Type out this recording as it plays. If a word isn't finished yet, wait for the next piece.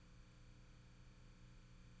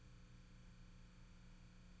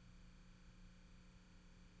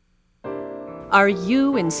Are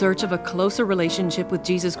you in search of a closer relationship with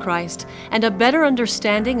Jesus Christ and a better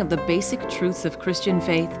understanding of the basic truths of Christian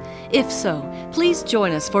faith? If so, please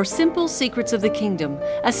join us for Simple Secrets of the Kingdom,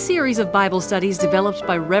 a series of Bible studies developed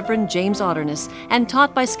by Reverend James Otterness and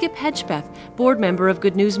taught by Skip Hedgepeth, board member of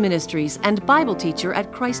Good News Ministries and Bible teacher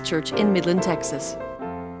at Christ Church in Midland, Texas.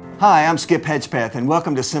 Hi, I'm Skip Hedgepeth, and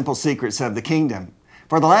welcome to Simple Secrets of the Kingdom.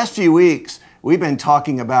 For the last few weeks, we've been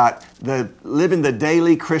talking about living the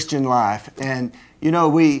daily Christian life. And,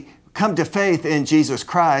 we come to faith in Jesus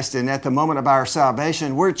Christ, and at the moment of our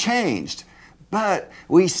salvation, we're changed. But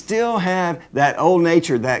we still have that old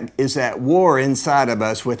nature that is at war inside of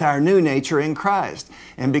us with our new nature in Christ.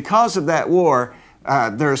 And because of that war,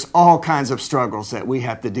 there's all kinds of struggles that we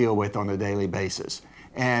have to deal with on a daily basis.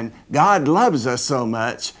 And God loves us so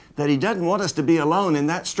much that He doesn't want us to be alone in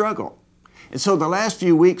that struggle. And so the last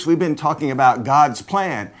few weeks we've been talking about God's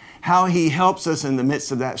plan, how He helps us in the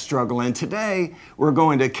midst of that struggle. And today we're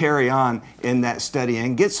going to carry on in that study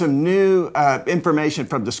and get some new information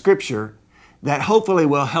from the Scripture that hopefully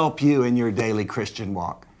will help you in your daily Christian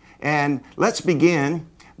walk. And let's begin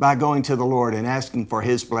by going to the Lord and asking for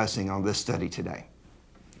His blessing on this study today.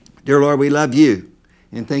 Dear Lord, we love You,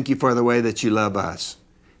 and thank You for the way that You love us.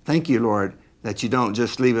 Thank You, Lord, that You don't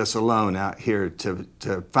just leave us alone out here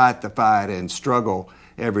to fight the fight and struggle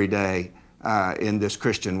every day in this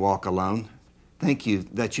Christian walk alone. Thank You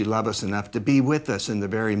that You love us enough to be with us in the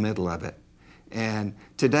very middle of it. And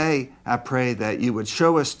today, I pray that You would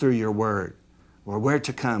show us through Your Word, or where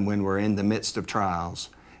to come when we're in the midst of trials,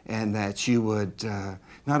 and that You would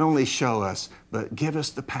not only show us, but give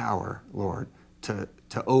us the power, Lord, to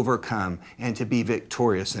overcome and to be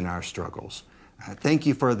victorious in our struggles. Thank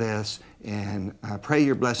You for this, and I pray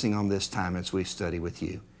Your blessing on this time as we study with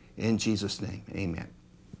You. In Jesus' name, amen.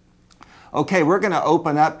 Okay, we're going to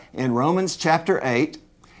open up in Romans chapter 8,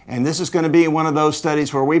 and this is going to be one of those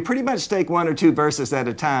studies where we pretty much take one or two verses at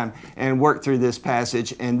a time and work through this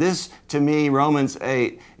passage. And this, to me, Romans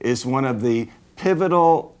 8, is one of the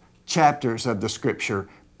pivotal chapters of the Scripture.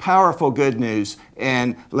 Powerful good news.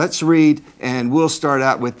 And let's read, and we'll start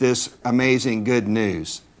out with this amazing good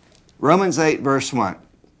news. Romans 8, verse 1.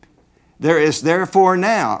 There is therefore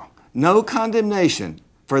now no condemnation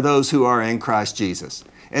for those who are in Christ Jesus.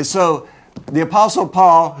 And so the Apostle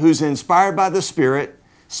Paul, who's inspired by the Spirit,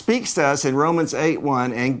 speaks to us in Romans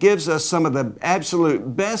 8:1 and gives us some of the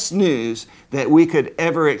absolute best news that we could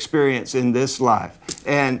ever experience in this life.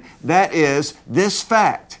 And that is this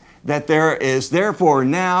fact, that there is therefore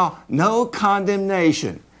now no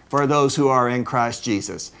condemnation for those who are in Christ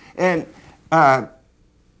Jesus. And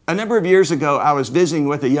a number of years ago, I was visiting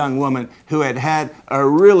with a young woman who had had a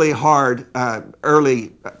really hard early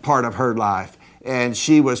part of her life. And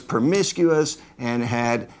she was promiscuous and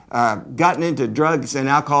had gotten into drugs and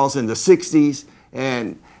alcohols in the 60s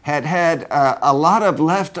and had a lot of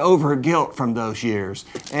leftover guilt from those years.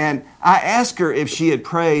 And I asked her if she had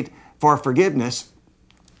prayed for forgiveness,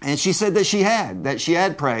 and she said that she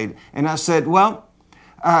had prayed. And I said, well,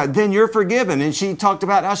 then you're forgiven. And she talked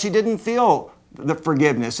about how she didn't feel the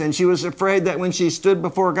forgiveness, and she was afraid that when she stood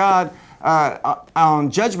before God on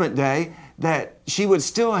Judgment Day, that she would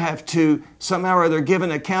still have to somehow or other give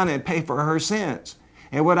an account and pay for her sins.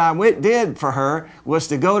 And what I did for her was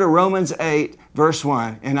to go to Romans 8, verse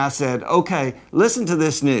 1, and I said, okay, listen to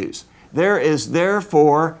this news. There is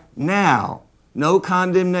therefore now no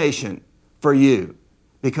condemnation for you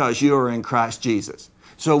because you are in Christ Jesus.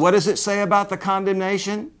 So what does it say about the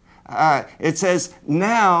condemnation? It says,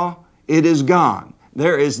 now it is gone.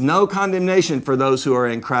 There is no condemnation for those who are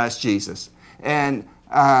in Christ Jesus. And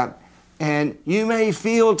you may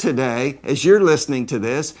feel today, as you're listening to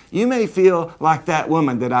this, you may feel like that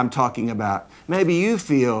woman that I'm talking about. Maybe you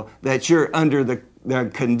feel that you're under the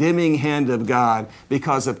condemning hand of God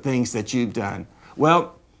because of things that you've done.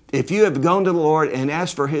 Well, if you have gone to the Lord and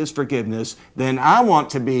asked for His forgiveness, then I want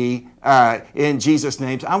to be, in Jesus'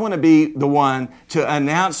 name, I want to be the one to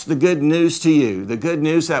announce the good news to you. The good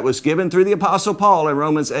news that was given through the Apostle Paul in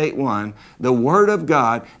Romans 8:1, the Word of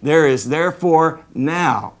God. There is therefore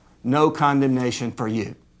now no condemnation for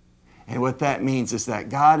you. And what that means is that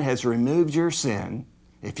God has removed your sin.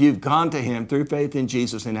 If you've gone to Him through faith in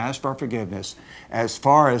Jesus and asked for forgiveness, as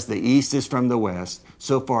far as the east is from the west,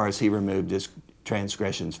 so far as He removed His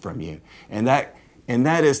transgressions from you. And that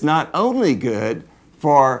is not only good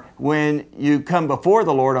for when you come before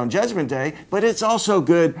the Lord on Judgment Day, but it's also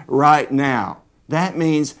good right now. That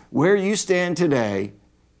means where you stand today,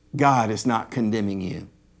 God is not condemning you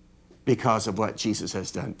because of what Jesus has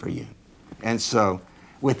done for you. And so,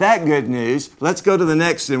 with that good news, let's go to the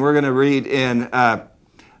next, and we're going to read in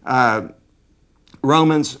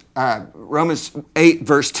Romans 8,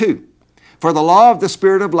 verse 2. For the law of the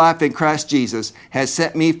Spirit of life in Christ Jesus has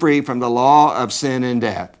set me free from the law of sin and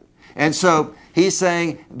death. And so he's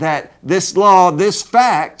saying that this law, this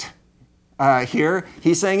fact here,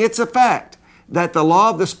 he's saying it's a fact that the law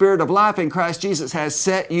of the Spirit of life in Christ Jesus has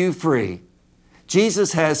set you free.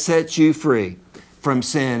 Jesus has set you free from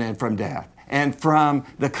sin and from death and from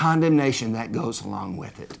the condemnation that goes along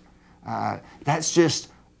with it. That's just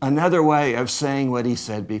another way of saying what he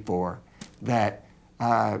said before, that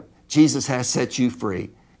Jesus has set you free.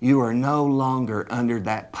 You are no longer under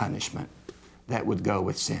that punishment that would go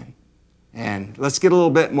with sin. And let's get a little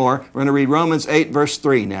bit more. We're going to read Romans 8, verse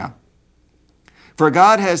 3 now. For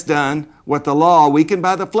God has done what the law, weakened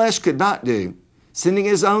by the flesh, could not do, sending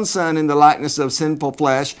his own Son in the likeness of sinful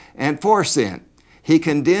flesh and for sin. He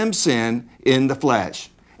condemned sin in the flesh.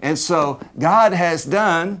 And so God has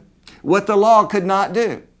done what the law could not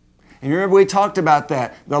do. And remember, we talked about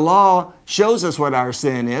that. The law shows us what our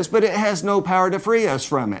sin is, but it has no power to free us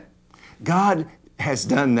from it. God has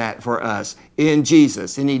done that for us in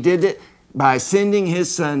Jesus, and he did it by sending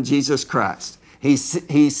his Son, Jesus Christ. He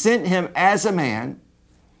sent him as a man,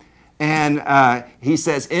 and he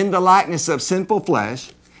says, in the likeness of sinful flesh,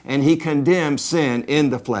 and he condemned sin in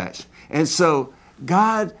the flesh. And so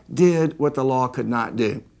God did what the law could not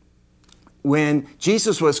do. When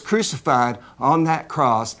Jesus was crucified on that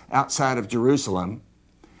cross outside of Jerusalem,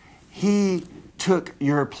 he took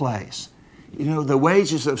your place. You know, the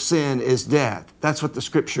wages of sin is death. That's what the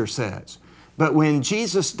scripture says. But when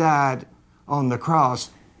Jesus died on the cross,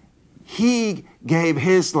 he gave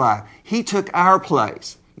his life. He took our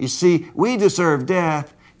place. You see, we deserve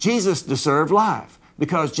death. Jesus deserved life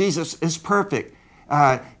because Jesus is perfect.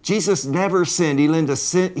 Jesus never sinned. He lived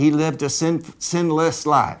a sinless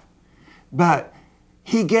life. But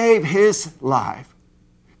he gave his life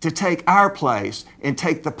to take our place and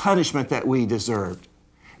take the punishment that we deserved.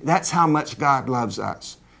 That's how much God loves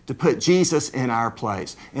us, to put Jesus in our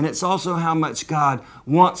place. And it's also how much God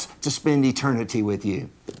wants to spend eternity with you,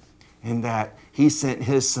 in that he sent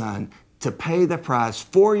his Son to pay the price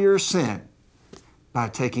for your sin by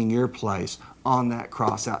taking your place on that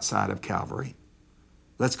cross outside of Calvary.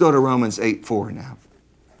 Let's go to Romans 8:4 now.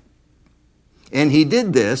 And he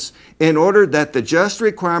did this in order that the just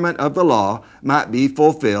requirement of the law might be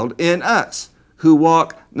fulfilled in us, who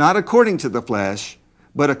walk not according to the flesh,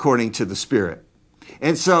 but according to the Spirit.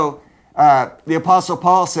 And so the Apostle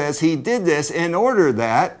Paul says he did this in order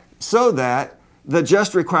that, so that the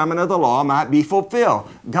just requirement of the law might be fulfilled.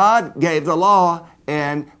 God gave the law,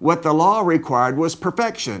 and what the law required was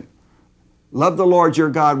perfection. Love the Lord your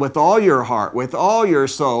God with all your heart, with all your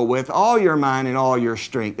soul, with all your mind, and all your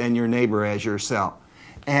strength, and your neighbor as yourself.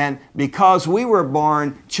 And because we were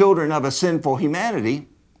born children of a sinful humanity,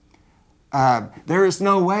 there is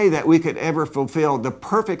no way that we could ever fulfill the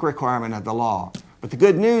perfect requirement of the law. But the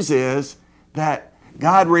good news is that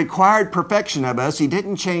God required perfection of us. He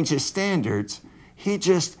didn't change his standards. He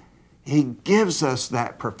gives us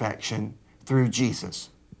that perfection through Jesus.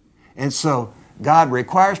 And so God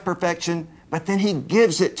requires perfection, but then he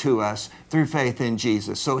gives it to us through faith in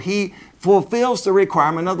Jesus. So he fulfills the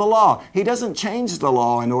requirement of the law. He doesn't change the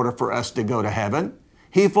law in order for us to go to heaven.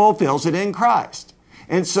 He fulfills it in Christ.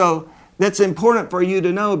 And so that's important for you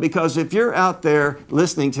to know, because if you're out there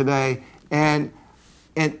listening today and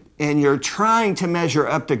you're trying to measure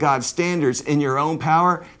up to God's standards in your own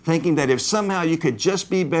power, thinking that if somehow you could just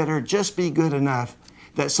be better, just be good enough,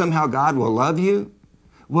 that somehow God will love you,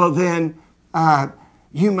 well then,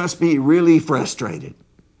 you must be really frustrated,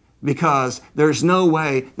 because there's no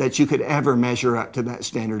way that you could ever measure up to that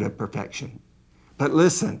standard of perfection. But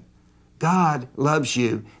listen, God loves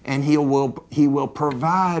you, and He will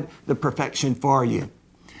provide the perfection for you,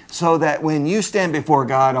 so that when you stand before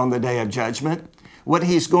God on the day of judgment, what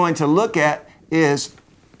He's going to look at is,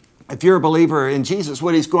 if you're a believer in Jesus,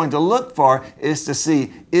 what He's going to look for is to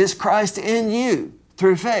see, is Christ in you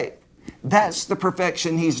through faith? That's the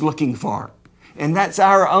perfection He's looking for. And that's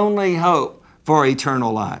our only hope for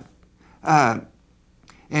eternal life. And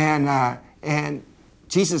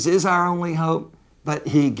Jesus is our only hope, but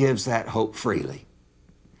He gives that hope freely.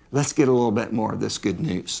 Let's get a little bit more of this good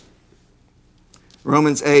news.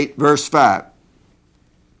 Romans 8, verse 5.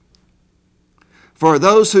 For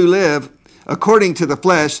those who live according to the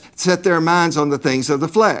flesh set their minds on the things of the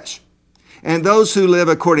flesh. And those who live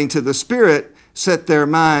according to the Spirit set their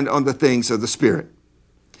mind on the things of the Spirit.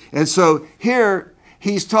 And so here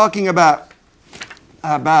he's talking about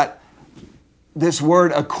this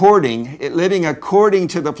word according, living according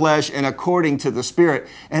to the flesh and according to the Spirit.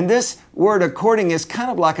 And this word according is kind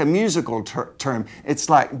of like a musical term. It's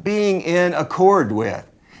like being in accord with.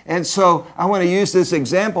 And so I want to use this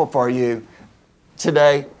example for you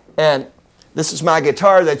today. And this is my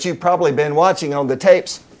guitar that you've probably been watching on the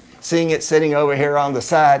tapes, seeing it sitting over here on the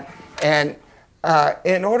side. And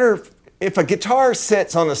if a guitar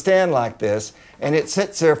sits on a stand like this, and it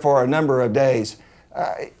sits there for a number of days,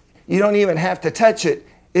 you don't even have to touch it.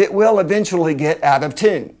 It will eventually get out of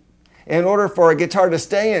tune. In order for a guitar to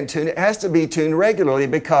stay in tune, it has to be tuned regularly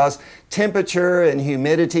because temperature and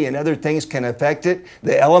humidity and other things can affect it.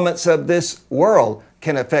 The elements of this world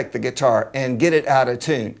can affect the guitar and get it out of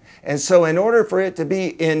tune. And so in order for it to be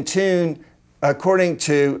in tune according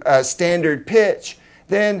to a standard pitch,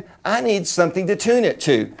 then I need something to tune it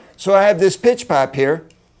to. So I have this pitch pipe here,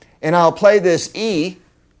 and I'll play this E.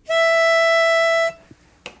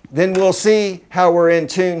 Then we'll see how we're in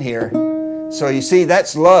tune here. So you see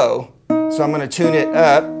that's low, so I'm going to tune it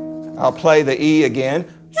up. I'll play the E again.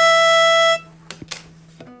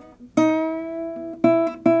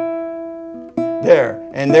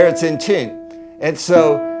 There it's in tune. And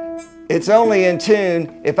so it's only in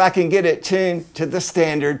tune if I can get it tuned to the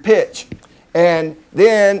standard pitch. And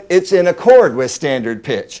then it's in accord with standard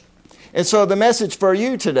pitch. And so the message for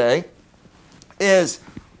you today is,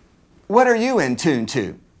 what are you in tune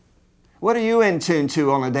to? What are you in tune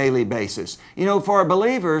to on a daily basis? You know, for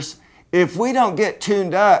believers, if we don't get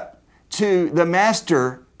tuned up to the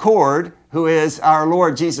master chord, who is our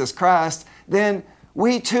Lord Jesus Christ, then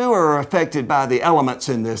we too are affected by the elements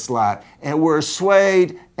in this life. And we're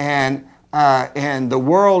swayed, and the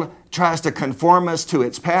world tries to conform us to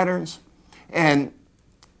its patterns. And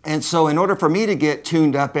so in order for me to get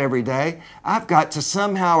tuned up every day, I've got to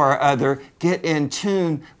somehow or other get in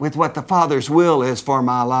tune with what the Father's will is for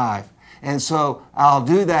my life. And so I'll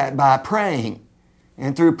do that by praying.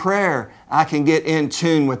 And through prayer, I can get in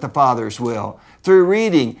tune with the Father's will. Through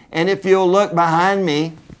reading. And if you'll look behind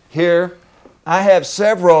me here, I have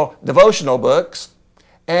several devotional books.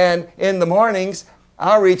 And in the mornings,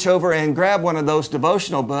 I'll reach over and grab one of those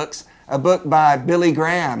devotional books, a book by Billy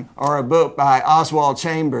Graham or a book by Oswald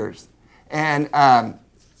Chambers. And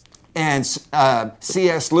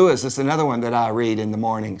C.S. Lewis is another one that I read in the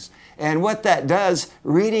mornings. And what that does,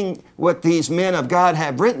 reading what these men of God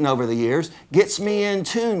have written over the years, gets me in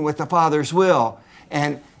tune with the Father's will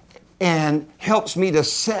and helps me to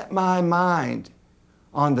set my mind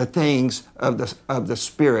on the things of the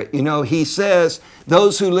Spirit. You know, he says,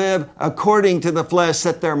 those who live according to the flesh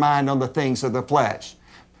set their mind on the things of the flesh.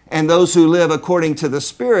 And those who live according to the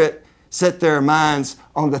Spirit set their minds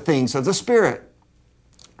on the things of the Spirit.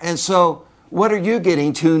 And so, what are you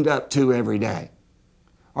getting tuned up to every day?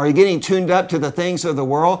 Are you getting tuned up to the things of the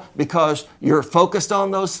world because you're focused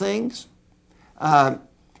on those things?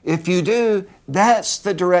 If you do, that's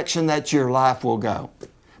the direction that your life will go.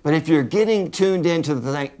 But if you're getting tuned into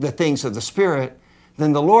the things of the Spirit,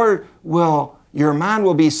 then the Lord your mind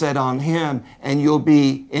will be set on Him, and you'll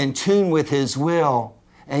be in tune with His will,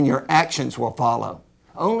 and your actions will follow.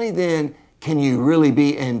 Only then can you really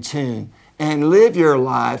be in tune and live your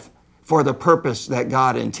life for the purpose that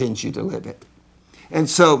God intends you to live it. And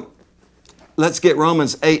so, let's get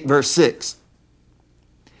Romans 8, verse 6.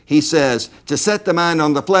 He says, to set the mind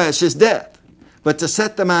on the flesh is death, but to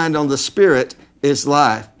set the mind on the Spirit is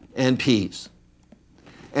life and peace.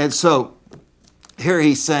 And so, here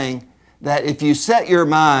he's saying that if you set your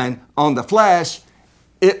mind on the flesh,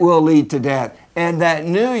 it will lead to death. And that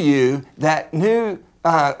new you,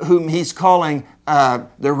 whom he's calling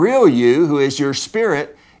the real you, who is your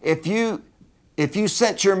spirit, if you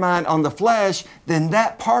set your mind on the flesh, then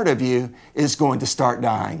that part of you is going to start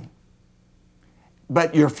dying.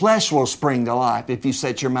 But your flesh will spring to life if you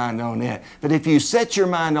set your mind on it. But if you set your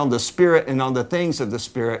mind on the Spirit and on the things of the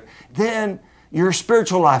Spirit, then your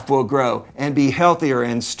spiritual life will grow and be healthier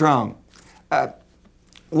and strong.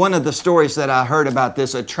 One of the stories that I heard about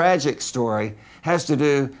this, a tragic story, has to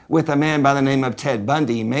do with a man by the name of Ted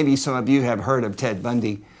Bundy. Maybe some of you have heard of Ted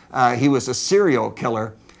Bundy. He was a serial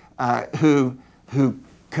killer who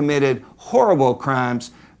committed horrible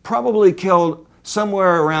crimes, probably killed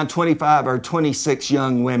somewhere around 25 or 26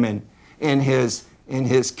 young women in his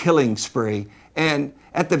killing spree. And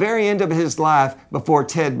at the very end of his life, before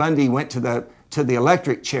Ted Bundy went to the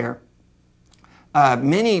electric chair,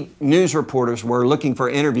 many news reporters were looking for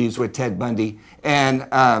interviews with Ted Bundy,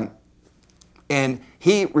 and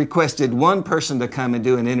he requested one person to come and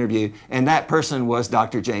do an interview, and that person was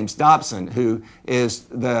Dr. James Dobson, who is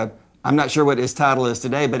I'm not sure what his title is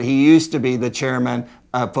today, but he used to be the chairman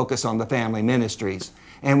of Focus on the Family Ministries.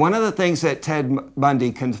 And one of the things that Ted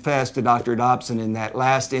Bundy confessed to Dr. Dobson in that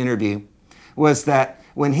last interview was that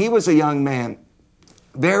when he was a young man,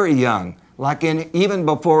 very young, like even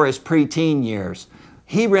before his preteen years,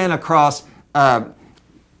 he ran across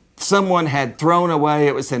someone had thrown away,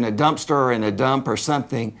 it was in a dumpster or in a dump or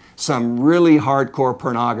something, some really hardcore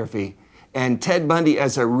pornography. And Ted Bundy,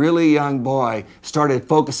 as a really young boy, started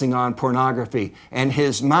focusing on pornography. And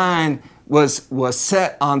his mind was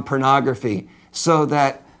set on pornography so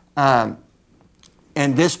that, and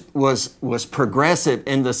this was progressive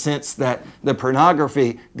in the sense that the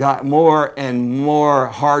pornography got more and more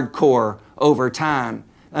hardcore over time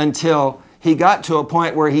until he got to a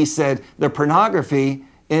point where he said the pornography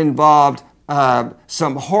involved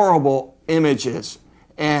some horrible images.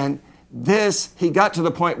 And he got to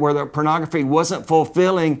the point where the pornography wasn't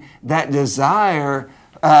fulfilling that desire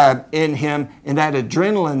in him and that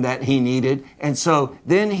adrenaline that he needed. And so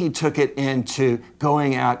then he took it into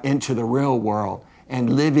going out into the real world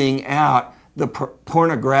and living out the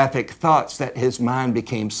pornographic thoughts that his mind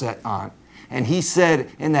became set on. And he said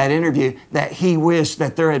in that interview that he wished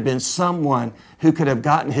that there had been someone who could have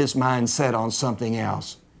gotten his mind set on something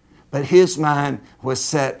else. But his mind was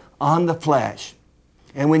set on the flesh.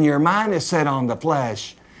 And when your mind is set on the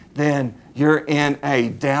flesh, then you're in a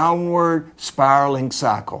downward spiraling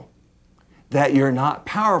cycle that you're not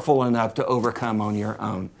powerful enough to overcome on your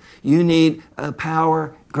own. You need a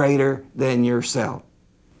power greater than yourself.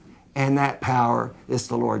 And that power is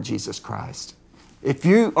the Lord Jesus Christ. If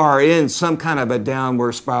you are in some kind of a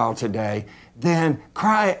downward spiral today, then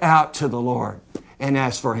cry out to the Lord and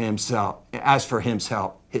ask for His help.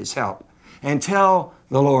 And tell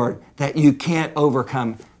the Lord that you can't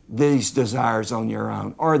overcome these desires on your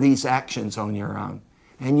own or these actions on your own.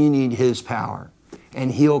 And you need His power.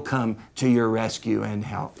 And He'll come to your rescue and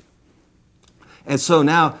help. And so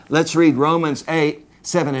now let's read Romans 8,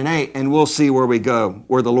 7 and 8, and we'll see where we go,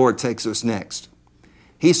 where the Lord takes us next.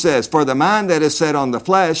 He says, "For the mind that is set on the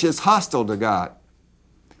flesh is hostile to God.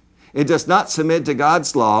 It does not submit to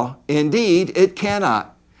God's law. Indeed, it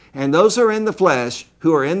cannot. And those who are in the flesh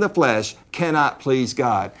cannot please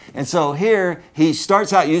God." And so here he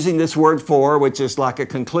starts out using this word "for," which is like a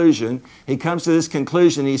conclusion. He comes to this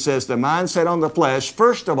conclusion. He says the mind set on the flesh,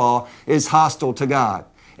 first of all, is hostile to God.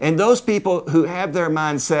 And those people who have their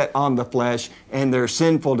mind set on the flesh and their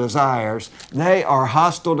sinful desires, they are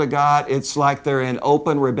hostile to God. It's like they're in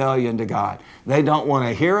open rebellion to God. They don't want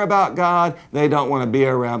to hear about God. They don't want to be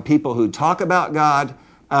around people who talk about God.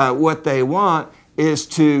 What they want is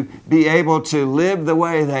to be able to live the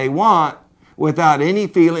way they want without any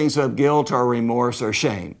feelings of guilt or remorse or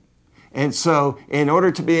shame. And so in order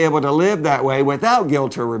to be able to live that way without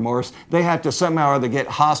guilt or remorse, they have to somehow or other get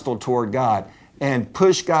hostile toward God and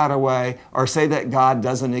push God away or say that God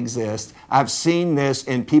doesn't exist. I've seen this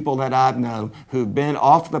in people that I've known who've been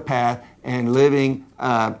off the path and living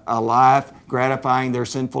a life gratifying their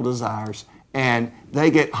sinful desires. And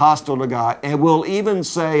they get hostile to God and will even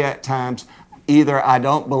say at times, either I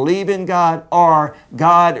don't believe in God or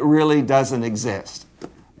God really doesn't exist.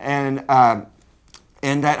 And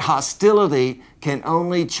that hostility can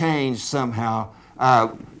only change somehow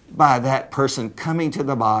by that person coming to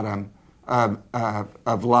the bottom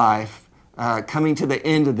of life, coming to the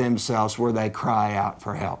end of themselves where they cry out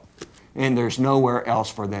for help. And there's nowhere else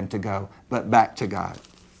for them to go but back to God.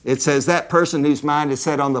 It says that person whose mind is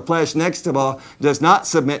set on the flesh, next of all, does not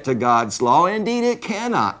submit to God's law. Indeed, it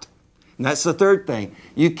cannot. And that's the third thing.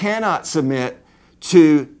 You cannot submit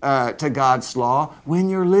to God's law when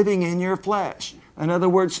you're living in your flesh. In other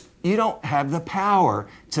words, you don't have the power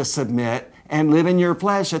to submit and live in your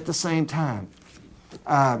flesh at the same time.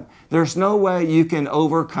 There's no way you can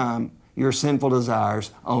overcome your sinful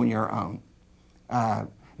desires on your own.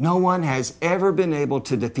 No one has ever been able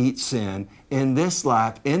to defeat sin in this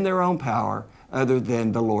life in their own power other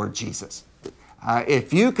than the Lord Jesus.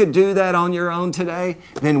 If you could do that on your own today,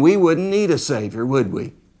 then we wouldn't need a Savior, would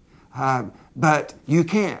we? But you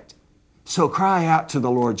can't. So cry out to the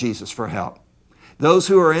Lord Jesus for help. Those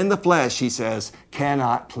who are in the flesh, he says,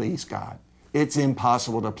 cannot please God. It's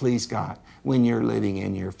impossible to please God when you're living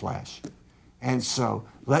in your flesh. And so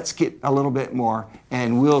let's get a little bit more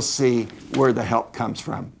and we'll see where the help comes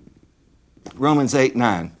from. Romans 8,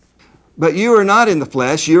 9. But you are not in the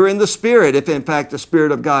flesh, you are in the Spirit, if in fact the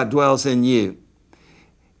Spirit of God dwells in you.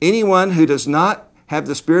 Anyone who does not have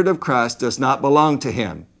the Spirit of Christ does not belong to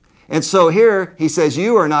Him. And so here he says,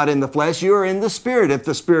 you are not in the flesh, you are in the Spirit if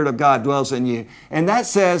the Spirit of God dwells in you. And that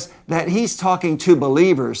says that he's talking to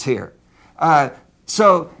believers here.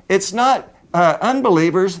 So it's not,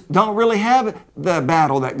 unbelievers don't really have the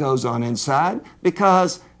battle that goes on inside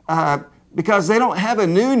because because they don't have a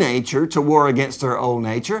new nature to war against their old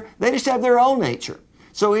nature. They just have their old nature.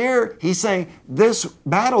 So here he's saying this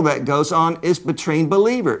battle that goes on is between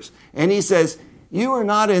believers. And he says, you are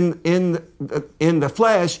not in the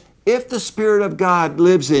flesh if the Spirit of God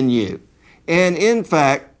lives in you. And in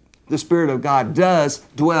fact, the Spirit of God does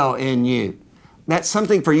dwell in you. That's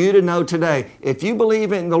something for you to know today. If you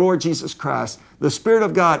believe in the Lord Jesus Christ, the Spirit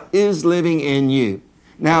of God is living in you.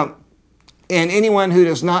 Now, and anyone who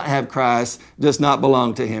does not have Christ does not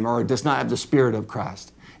belong to Him or does not have the Spirit of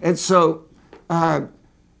Christ. And so,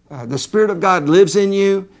 the Spirit of God lives in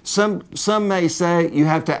you. Some may say you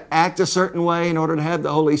have to act a certain way in order to have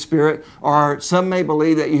the Holy Spirit, or some may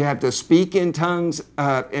believe that you have to speak in tongues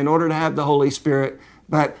in order to have the Holy Spirit.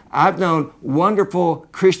 But I've known wonderful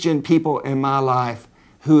Christian people in my life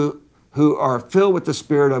who are filled with the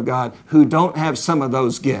Spirit of God who don't have some of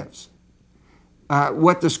those gifts.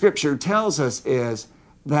 What the Scripture tells us is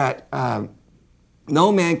that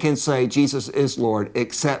no man can say Jesus is Lord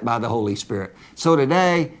except by the Holy Spirit. So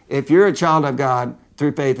today, if you're a child of God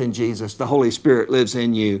through faith in Jesus, the Holy Spirit lives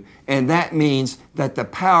in you. And that means that the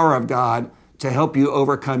power of God to help you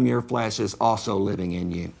overcome your flesh is also living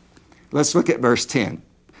in you. Let's look at verse 10.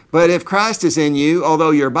 But if Christ is in you,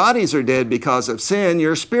 although your bodies are dead because of sin,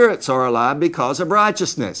 your spirits are alive because of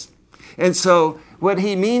righteousness. And so what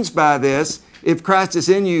he means by this, if Christ is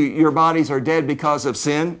in you, your bodies are dead because of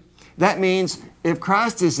sin. That means if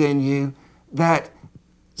Christ is in you, that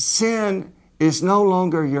sin is no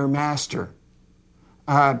longer your master.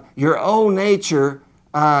 Your old nature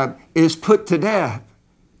is put to death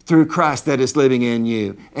through Christ that is living in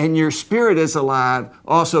you. And your spirit is alive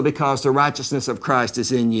also because the righteousness of Christ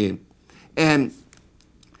is in you. And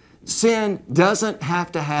sin doesn't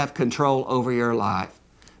have to have control over your life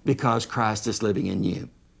because Christ is living in you.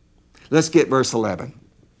 Let's get verse 11.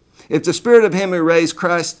 If the Spirit of Him who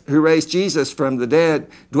raised Jesus from the dead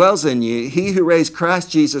dwells in you, He who raised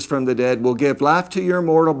Christ Jesus from the dead will give life to your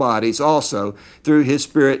mortal bodies also through His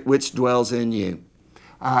Spirit which dwells in you.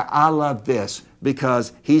 I love this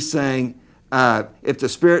because he's saying if the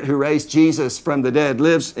Spirit who raised Jesus from the dead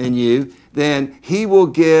lives in you, then He will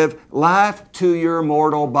give life to your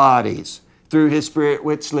mortal bodies through His Spirit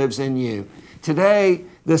which lives in you. Today,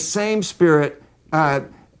 the same Spirit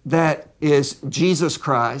that is Jesus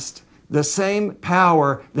Christ, the same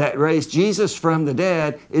power that raised Jesus from the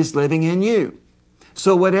dead is living in you.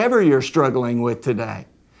 So whatever you're struggling with today,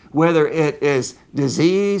 whether it is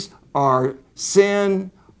disease or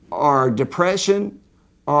sin or depression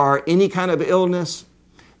or any kind of illness,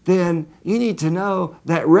 then you need to know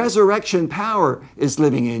that resurrection power is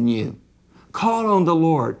living in you. Call on the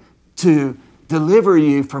Lord to deliver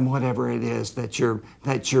you from whatever it is that you're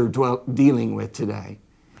dealing with today.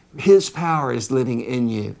 His power is living in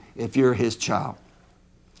you if you're His child.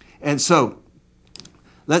 And so,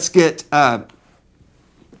 let's get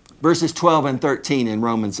verses 12 and 13 in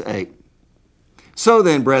Romans 8. So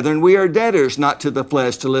then, brethren, we are debtors not to the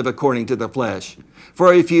flesh to live according to the flesh.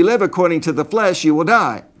 For if you live according to the flesh, you will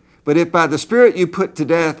die. But if by the Spirit you put to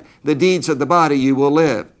death the deeds of the body, you will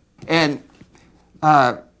live. And,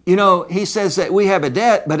 he says that we have a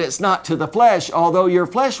debt, but it's not to the flesh, although your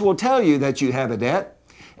flesh will tell you that you have a debt.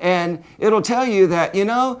 And it'll tell you that, you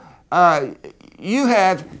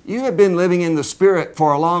have been living in the Spirit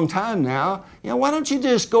for a long time now. Why don't you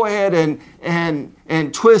just go ahead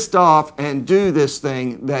and twist off and do this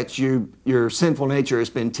thing that your sinful nature has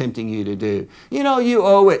been tempting you to do? You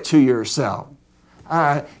owe it to yourself.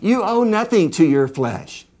 You owe nothing to your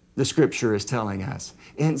flesh, the Scripture is telling us.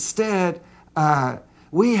 Instead,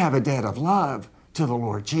 we have a debt of love to the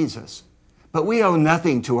Lord Jesus, but we owe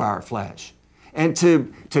nothing to our flesh. And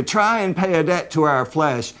to try and pay a debt to our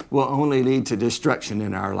flesh will only lead to destruction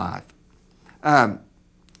in our life.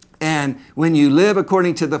 And when you live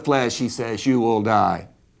according to the flesh, he says, you will die.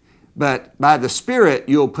 But by the Spirit,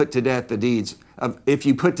 you'll put to death the deeds of, if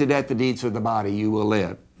you put to death the deeds of the body, you will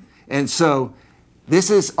live. And so this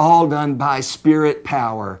is all done by Spirit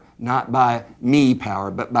power, not by me power,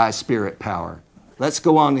 but by Spirit power. Let's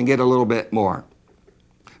go on and get a little bit more.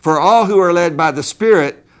 For all who are led by the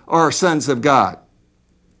Spirit are sons of God.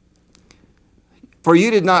 For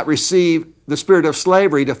you did not receive the spirit of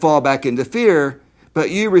slavery to fall back into fear, but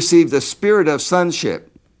you received the spirit of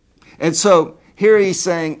sonship. And so here he's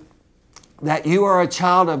saying that you are a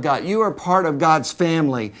child of God. You are part of God's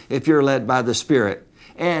family if you're led by the Spirit.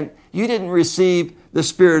 And you didn't receive the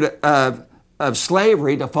spirit of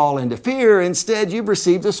slavery to fall into fear. Instead, you've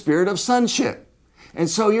received the spirit of sonship. And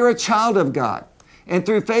so you're a child of God. And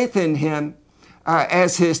through faith in Him,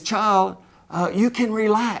 as His child, you can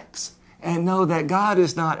relax and know that God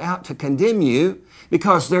is not out to condemn you.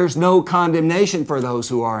 because there's no condemnation for those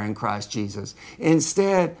who are in Christ Jesus.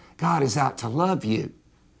 Instead, God is out to love you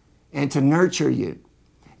and to nurture you.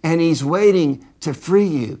 And He's waiting to free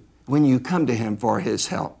you when you come to Him for His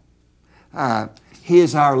help. He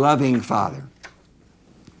is our loving Father.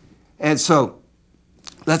 And so,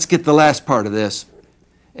 let's get the last part of this,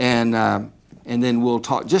 and then we'll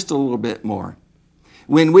talk just a little bit more.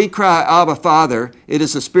 When we cry, Abba, Father, it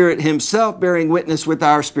is the Spirit Himself bearing witness with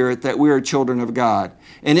our spirit that we are children of God.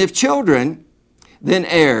 And if children, then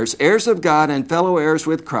heirs, heirs of God and fellow heirs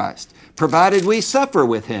with Christ, provided we suffer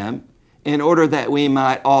with Him, in order that we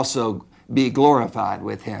might also be glorified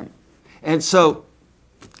with Him. And so,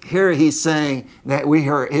 here He's saying that we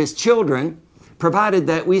are His children, provided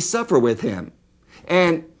that we suffer with Him.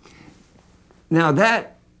 And now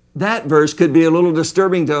that verse could be a little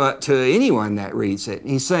disturbing to anyone that reads it.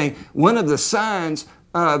 He's saying one of the signs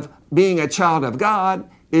of being a child of God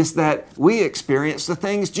is that we experience the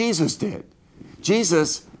things Jesus did.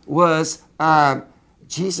 Jesus was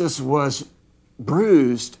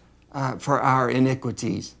bruised for our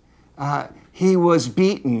iniquities. He was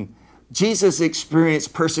beaten. Jesus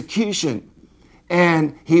experienced persecution,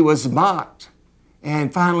 and He was mocked,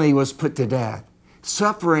 and finally He was put to death.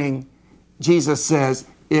 Suffering, Jesus says,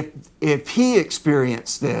 if He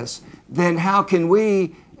experienced this, then how can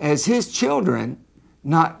we, as His children,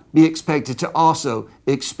 not be expected to also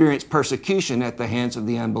experience persecution at the hands of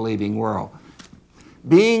the unbelieving world?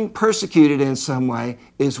 Being persecuted in some way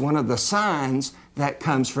is one of the signs that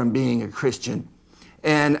comes from being a Christian.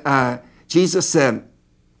 And Jesus said,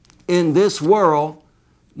 in this world,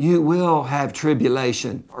 you will have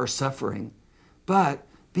tribulation or suffering, but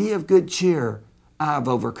be of good cheer. I've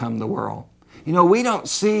overcome the world. You know, we don't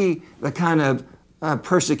see the kind of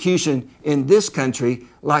persecution in this country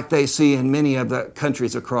like they see in many of the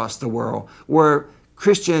countries across the world, where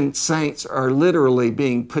Christian saints are literally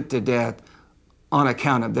being put to death on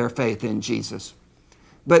account of their faith in Jesus.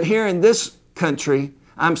 But here in this country,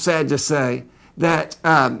 I'm sad to say that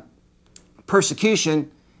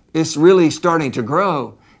persecution is really starting to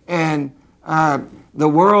grow. And the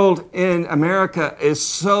world in America is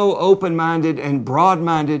so open-minded and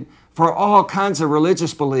broad-minded for all kinds of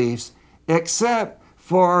religious beliefs, except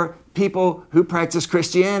for people who practice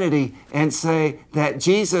Christianity and say that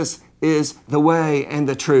Jesus is the way and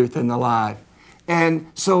the truth and the life. And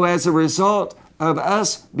so as a result of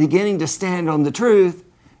us beginning to stand on the truth,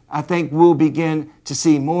 I think we'll begin to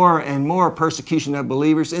see more and more persecution of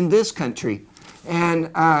believers in this country. And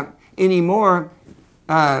anymore,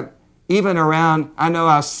 even around, I know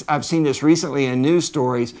I've seen this recently in news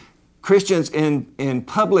stories, Christians in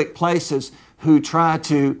public places who try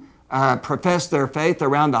to profess their faith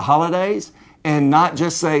around the holidays and not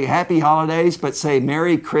just say happy holidays, but say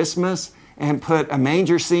Merry Christmas and put a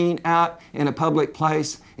manger scene out in a public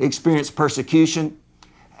place, experience persecution.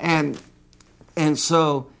 And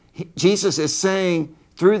so Jesus is saying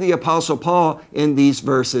through the Apostle Paul in these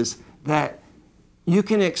verses that you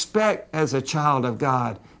can expect as a child of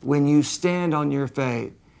God, when you stand on your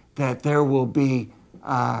faith, that there will be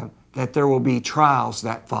trials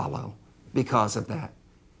that follow because of that.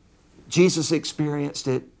 Jesus experienced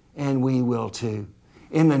it, and we will too.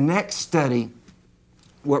 In the next study,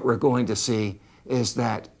 what we're going to see is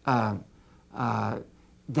that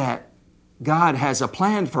that God has a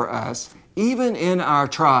plan for us, even in our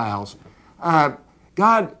trials.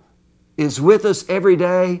 God is with us every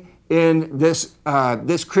day in this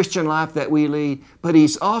Christian life that we lead, but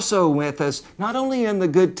He's also with us not only in the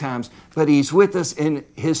good times, but He's with us in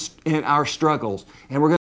our struggles. And we're going